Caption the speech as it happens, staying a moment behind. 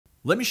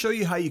Let me show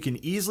you how you can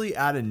easily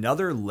add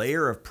another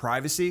layer of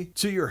privacy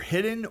to your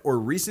hidden or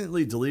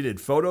recently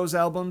deleted photos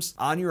albums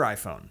on your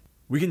iPhone.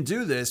 We can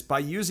do this by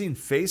using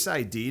Face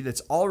ID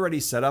that's already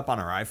set up on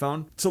our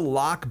iPhone to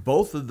lock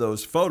both of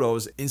those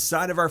photos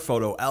inside of our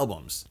photo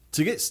albums.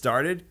 To get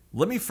started,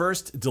 let me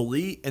first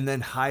delete and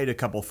then hide a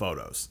couple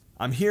photos.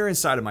 I'm here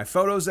inside of my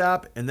Photos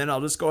app, and then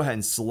I'll just go ahead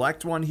and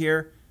select one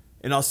here,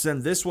 and I'll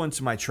send this one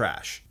to my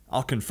trash.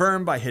 I'll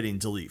confirm by hitting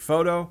delete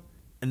photo,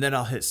 and then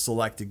I'll hit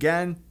select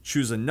again,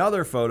 choose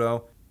another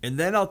photo, and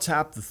then I'll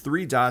tap the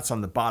three dots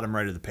on the bottom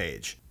right of the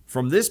page.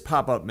 From this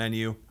pop-up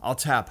menu, I'll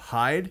tap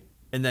hide,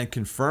 and then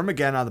confirm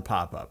again on the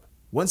pop-up.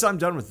 Once I'm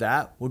done with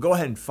that, we'll go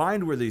ahead and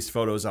find where these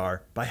photos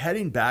are by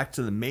heading back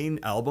to the main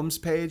albums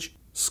page,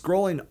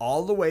 scrolling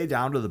all the way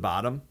down to the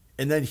bottom,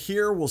 and then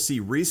here we'll see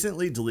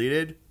recently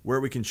deleted, where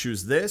we can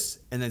choose this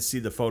and then see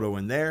the photo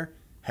in there,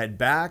 head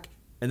back,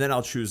 and then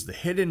I'll choose the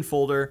hidden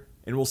folder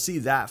and we'll see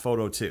that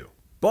photo too.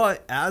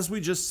 But as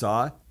we just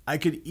saw, I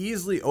could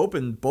easily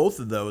open both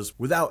of those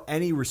without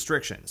any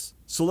restrictions.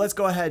 So let's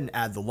go ahead and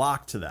add the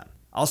lock to them.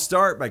 I'll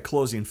start by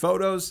closing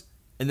Photos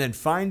and then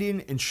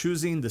finding and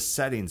choosing the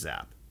Settings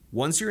app.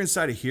 Once you're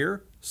inside of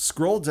here,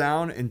 scroll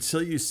down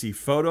until you see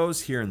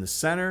Photos here in the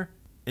center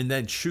and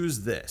then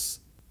choose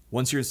this.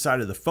 Once you're inside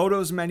of the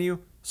Photos menu,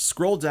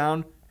 scroll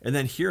down, and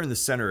then here in the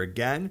center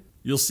again,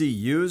 you'll see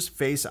Use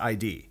Face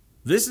ID.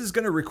 This is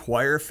going to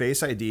require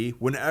Face ID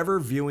whenever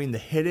viewing the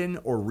hidden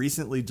or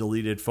recently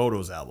deleted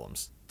photos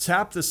albums.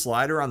 Tap the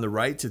slider on the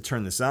right to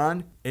turn this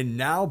on, and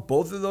now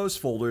both of those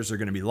folders are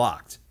going to be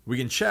locked. We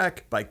can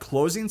check by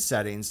closing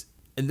Settings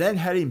and then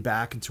heading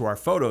back into our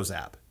Photos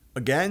app.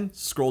 Again,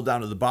 scroll down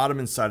to the bottom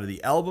inside of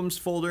the Albums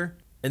folder,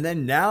 and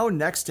then now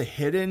next to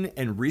hidden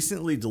and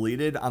recently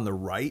deleted on the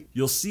right,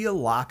 you'll see a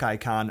lock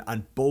icon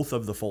on both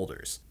of the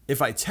folders.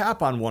 If I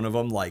tap on one of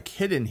them like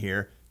hidden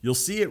here, you'll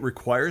see it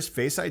requires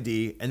Face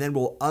ID and then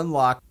will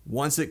unlock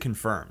once it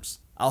confirms.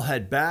 I'll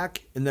head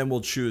back and then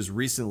we'll choose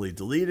recently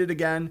deleted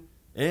again,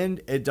 and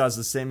it does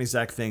the same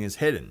exact thing as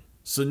hidden.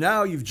 So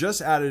now you've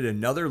just added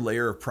another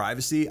layer of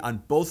privacy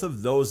on both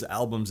of those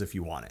albums if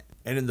you want it.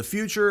 And in the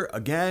future,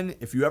 again,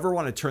 if you ever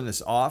want to turn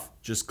this off,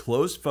 just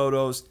close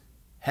Photos,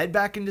 head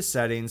back into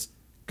Settings,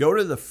 go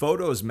to the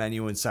Photos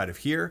menu inside of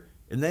here,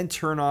 and then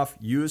turn off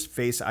Use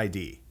Face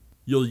ID.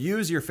 You'll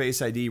use your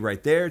Face ID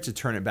right there to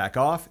turn it back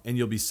off, and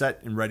you'll be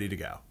set and ready to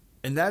go.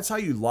 And that's how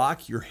you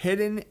lock your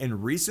hidden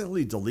and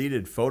recently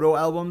deleted photo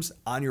albums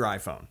on your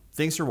iPhone.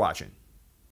 Thanks for watching.